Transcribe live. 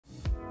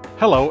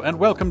Hello and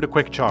welcome to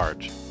Quick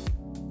Charge.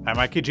 I'm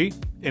Mikey G,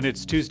 and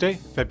it's Tuesday,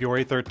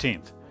 February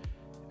 13th.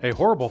 A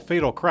horrible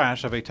fatal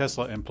crash of a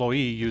Tesla employee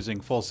using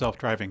full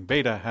self-driving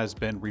beta has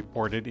been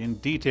reported in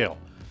detail.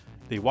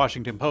 The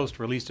Washington Post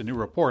released a new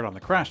report on the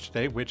crash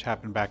today, which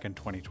happened back in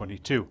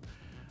 2022.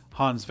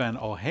 Hans van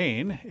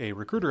Ohane, a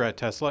recruiter at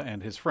Tesla,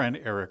 and his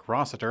friend Eric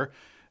Rossiter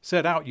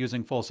set out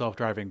using full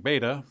self-driving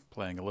beta,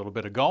 playing a little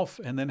bit of golf,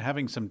 and then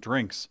having some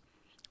drinks.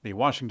 The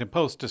Washington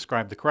Post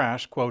described the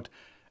crash, quote,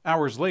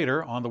 "Hours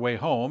later, on the way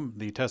home,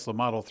 the Tesla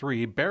Model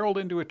 3 barreled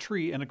into a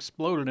tree and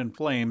exploded in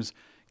flames,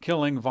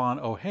 killing Van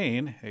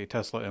Ohane, a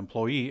Tesla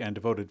employee and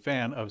devoted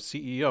fan of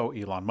CEO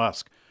Elon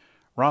Musk.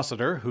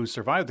 Rossiter, who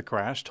survived the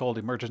crash, told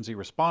emergency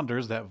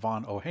responders that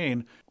Van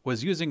Ohane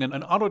was using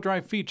an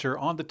auto-drive feature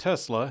on the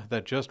Tesla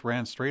that just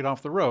ran straight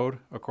off the road,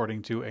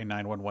 according to a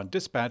 911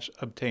 dispatch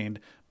obtained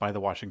by the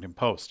Washington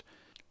Post.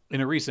 In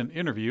a recent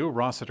interview,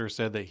 Rossiter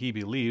said that he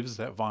believes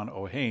that Van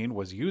Ohane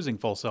was using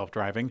full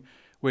self-driving,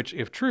 which,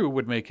 if true,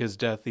 would make his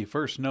death the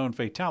first known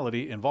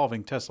fatality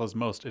involving Tesla's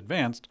most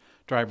advanced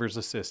driver's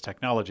assist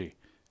technology.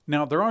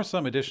 Now, there are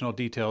some additional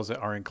details that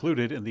are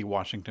included in the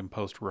Washington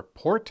Post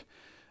report.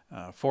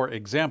 For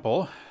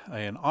example,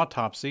 an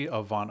autopsy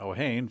of Van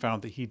Ohane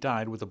found that he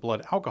died with a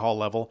blood alcohol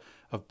level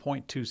of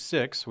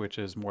 0.26, which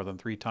is more than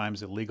 3 times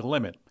the legal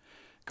limit.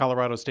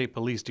 Colorado State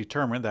Police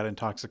determined that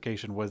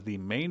intoxication was the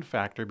main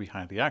factor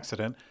behind the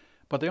accident,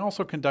 but they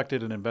also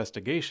conducted an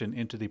investigation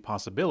into the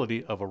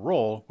possibility of a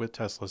role with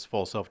Tesla's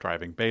full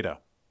self-driving beta.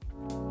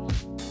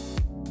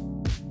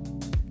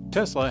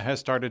 Tesla has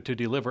started to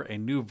deliver a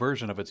new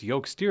version of its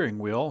Yoke steering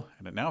wheel,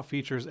 and it now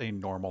features a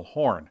normal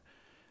horn.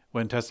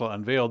 When Tesla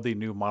unveiled the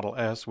new Model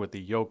S with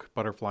the Yoke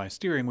butterfly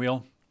steering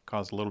wheel, it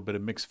caused a little bit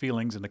of mixed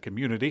feelings in the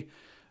community.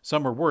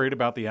 Some were worried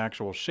about the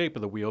actual shape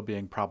of the wheel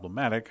being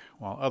problematic,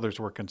 while others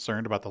were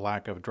concerned about the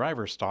lack of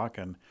driver stock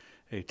and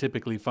a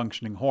typically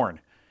functioning horn.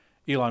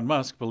 Elon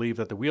Musk believed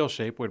that the wheel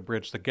shape would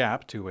bridge the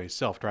gap to a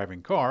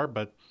self-driving car,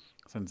 but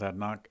since that's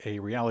not a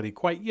reality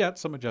quite yet,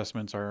 some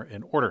adjustments are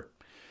in order.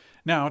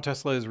 Now,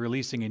 Tesla is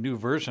releasing a new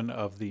version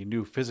of the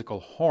new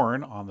physical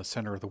horn on the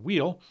center of the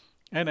wheel,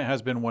 and it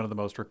has been one of the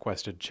most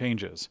requested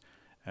changes,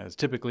 as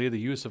typically the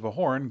use of a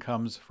horn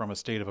comes from a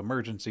state of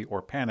emergency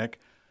or panic,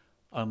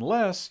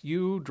 unless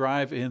you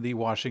drive in the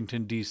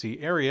Washington, D.C.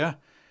 area.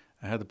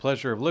 I had the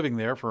pleasure of living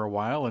there for a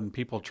while, and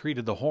people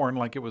treated the horn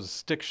like it was a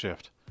stick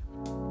shift.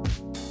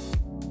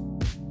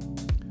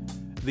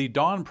 The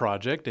Dawn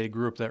Project, a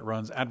group that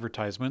runs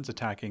advertisements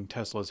attacking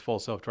Tesla's full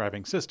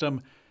self-driving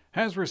system,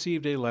 has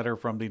received a letter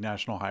from the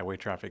National Highway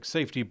Traffic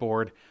Safety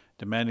Board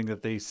demanding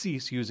that they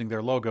cease using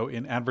their logo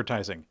in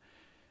advertising.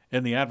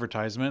 In the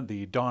advertisement,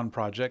 the Dawn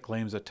Project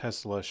claims that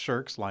Tesla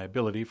shirks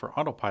liability for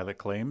autopilot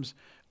claims,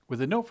 with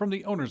a note from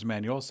the owner's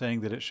manual saying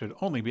that it should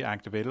only be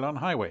activated on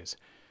highways.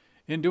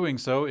 In doing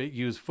so, it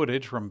used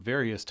footage from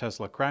various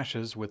Tesla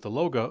crashes with the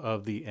logo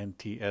of the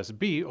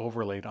NTSB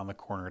overlaid on the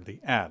corner of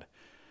the ad.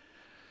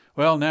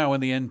 Well, now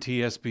in the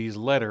NTSB's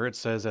letter, it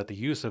says that the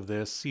use of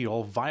this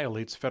seal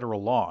violates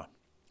federal law.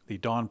 The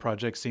Dawn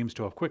Project seems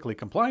to have quickly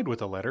complied with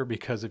the letter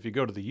because if you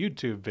go to the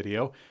YouTube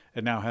video,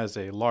 it now has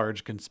a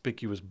large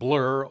conspicuous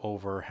blur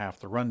over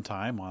half the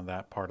runtime on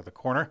that part of the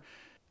corner.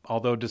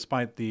 Although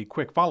despite the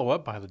quick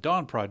follow-up by the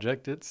Dawn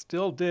Project, it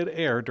still did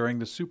air during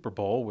the Super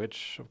Bowl,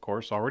 which of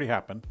course already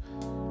happened.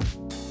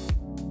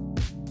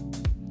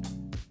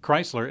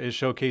 Chrysler is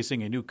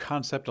showcasing a new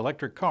concept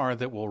electric car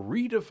that will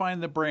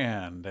redefine the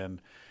brand,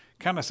 and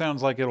kind of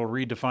sounds like it'll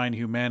redefine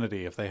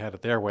humanity if they had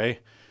it their way.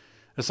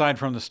 Aside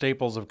from the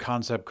staples of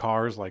concept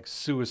cars like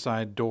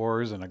suicide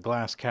doors and a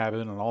glass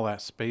cabin and all that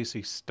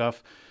spacey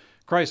stuff,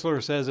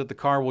 Chrysler says that the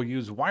car will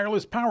use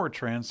wireless power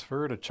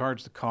transfer to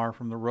charge the car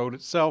from the road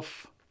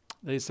itself.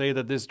 They say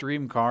that this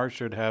dream car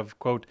should have,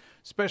 quote,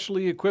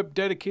 specially equipped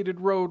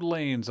dedicated road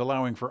lanes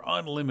allowing for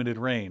unlimited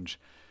range.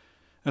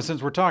 Now,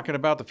 since we're talking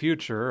about the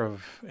future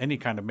of any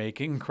kind of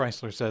making,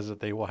 Chrysler says that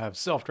they will have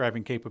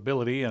self-driving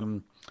capability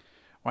and,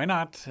 why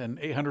not, an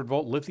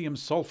 800-volt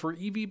lithium-sulfur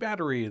EV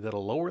battery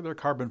that'll lower their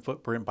carbon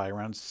footprint by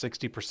around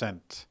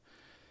 60%.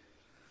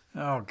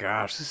 Oh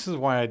gosh, this is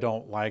why I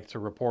don't like to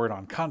report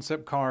on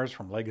concept cars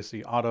from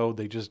Legacy Auto.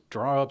 They just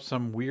draw up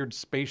some weird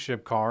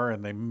spaceship car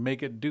and they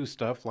make it do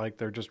stuff like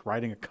they're just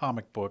writing a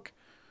comic book.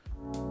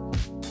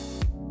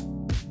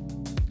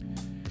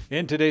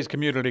 In today's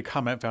community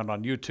comment found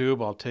on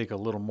YouTube, I'll take a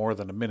little more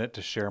than a minute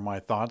to share my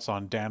thoughts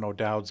on Dan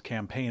O'Dowd's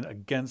campaign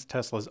against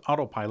Tesla's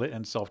autopilot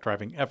and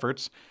self-driving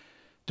efforts.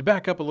 To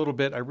back up a little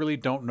bit, I really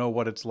don't know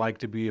what it's like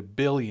to be a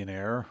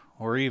billionaire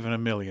or even a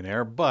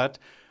millionaire, but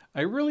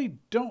I really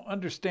don't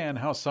understand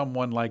how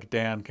someone like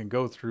Dan can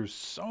go through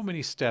so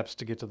many steps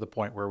to get to the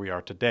point where we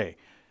are today.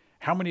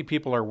 How many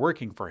people are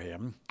working for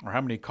him, or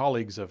how many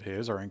colleagues of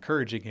his are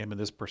encouraging him in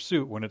this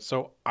pursuit when it's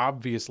so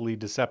obviously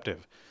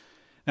deceptive?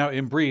 Now,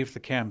 in brief, the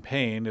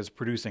campaign is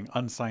producing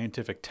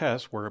unscientific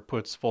tests where it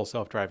puts full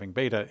self-driving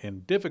beta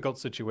in difficult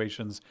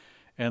situations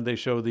and they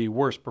show the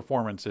worst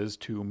performances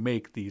to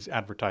make these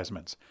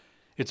advertisements.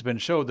 It's been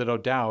shown that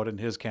O'Dowd and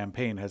his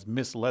campaign has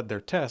misled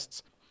their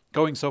tests,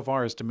 going so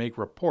far as to make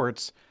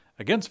reports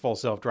against full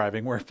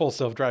self-driving, where full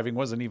self-driving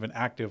wasn't even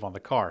active on the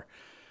car.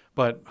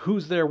 But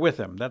who's there with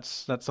him?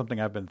 That's something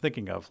I've been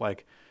thinking of.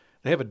 Like,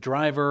 they have a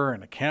driver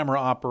and a camera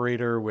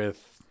operator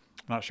with,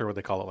 I'm not sure what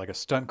they call it, like a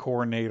stunt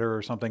coordinator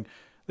or something.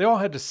 They all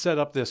had to set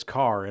up this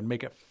car and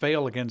make it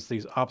fail against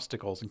these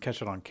obstacles and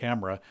catch it on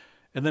camera.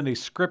 And then a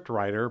script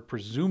writer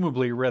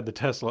presumably read the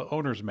Tesla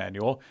owner's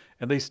manual,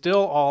 and they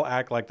still all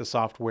act like the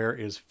software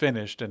is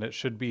finished and it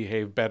should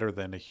behave better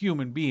than a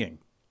human being.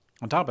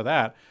 On top of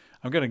that,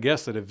 I'm going to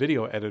guess that a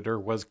video editor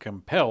was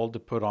compelled to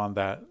put on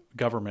that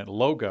government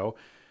logo.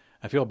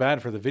 I feel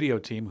bad for the video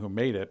team who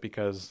made it,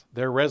 because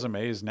their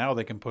resumes, now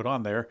they can put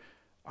on there,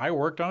 I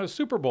worked on a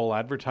Super Bowl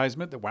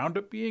advertisement that wound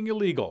up being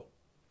illegal.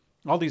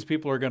 All these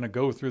people are going to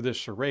go through this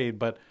charade,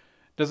 but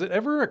does it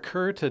ever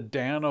occur to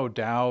Dan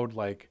O'Dowd,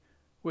 like,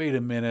 wait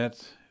a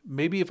minute,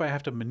 maybe if I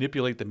have to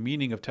manipulate the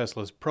meaning of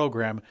Tesla's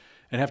program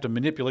and have to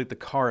manipulate the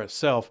car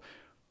itself,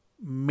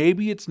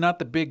 maybe it's not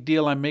the big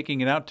deal I'm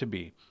making it out to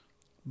be.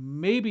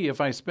 Maybe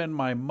if I spend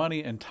my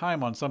money and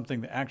time on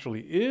something that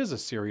actually is a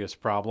serious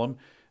problem,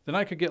 then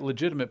I could get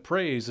legitimate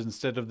praise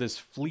instead of this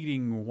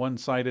fleeting,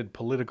 one-sided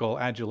political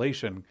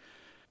adulation.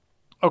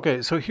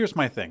 Okay, so here's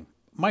my thing.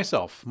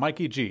 Myself,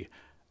 Mikey G,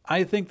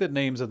 I think the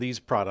names of these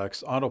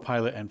products,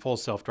 Autopilot and Full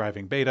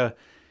Self-Driving Beta,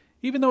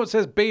 even though it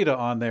says beta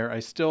on there,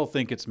 I still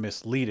think it's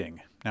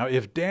misleading. Now,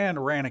 if Dan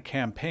ran a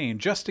campaign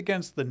just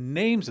against the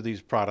names of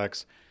these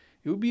products,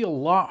 it would be a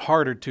lot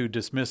harder to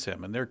dismiss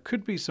him, and there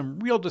could be some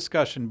real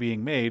discussion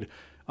being made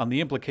on the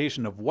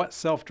implication of what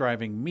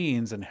self-driving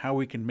means and how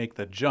we can make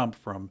the jump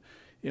from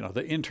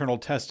the internal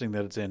testing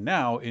that it's in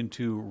now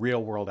into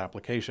real-world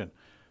application.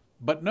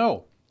 But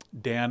no,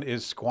 Dan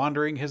is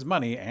squandering his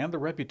money and the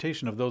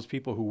reputation of those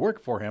people who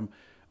work for him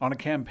on a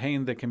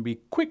campaign that can be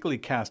quickly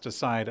cast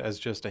aside as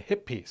just a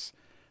hit piece.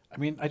 I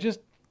mean,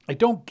 I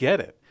don't get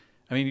it.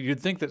 I mean,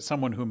 you'd think that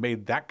someone who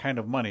made that kind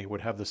of money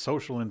would have the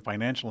social and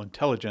financial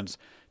intelligence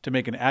to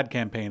make an ad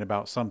campaign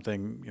about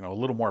something, a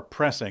little more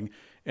pressing,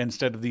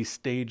 instead of these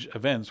stage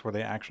events where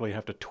they actually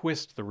have to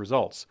twist the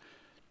results.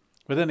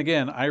 But then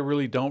again, I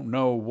really don't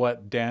know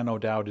what Dan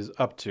O'Dowd is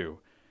up to.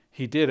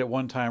 He did at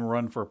one time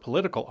run for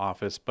political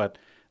office, but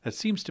that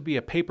seems to be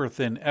a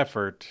paper-thin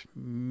effort,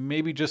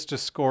 maybe just to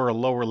score a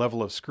lower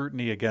level of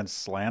scrutiny against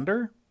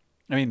slander?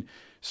 I mean,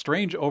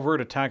 strange overt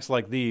attacks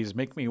like these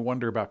make me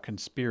wonder about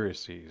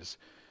conspiracies.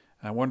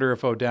 I wonder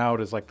if O'Dowd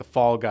is like the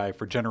fall guy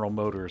for General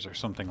Motors or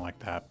something like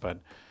that. But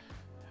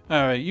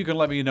you can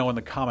let me know in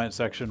the comment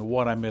section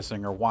what I'm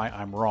missing or why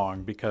I'm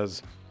wrong,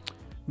 because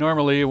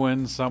normally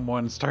when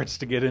someone starts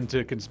to get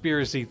into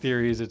conspiracy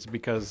theories, it's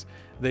because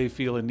they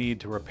feel a need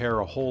to repair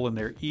a hole in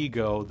their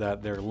ego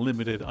that their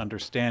limited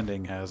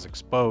understanding has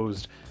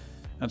exposed.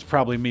 That's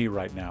probably me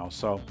right now.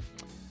 So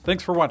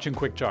thanks for watching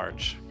Quick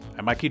Charge.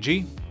 I'm Mikey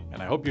G,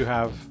 and I hope you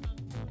have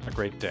a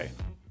great day.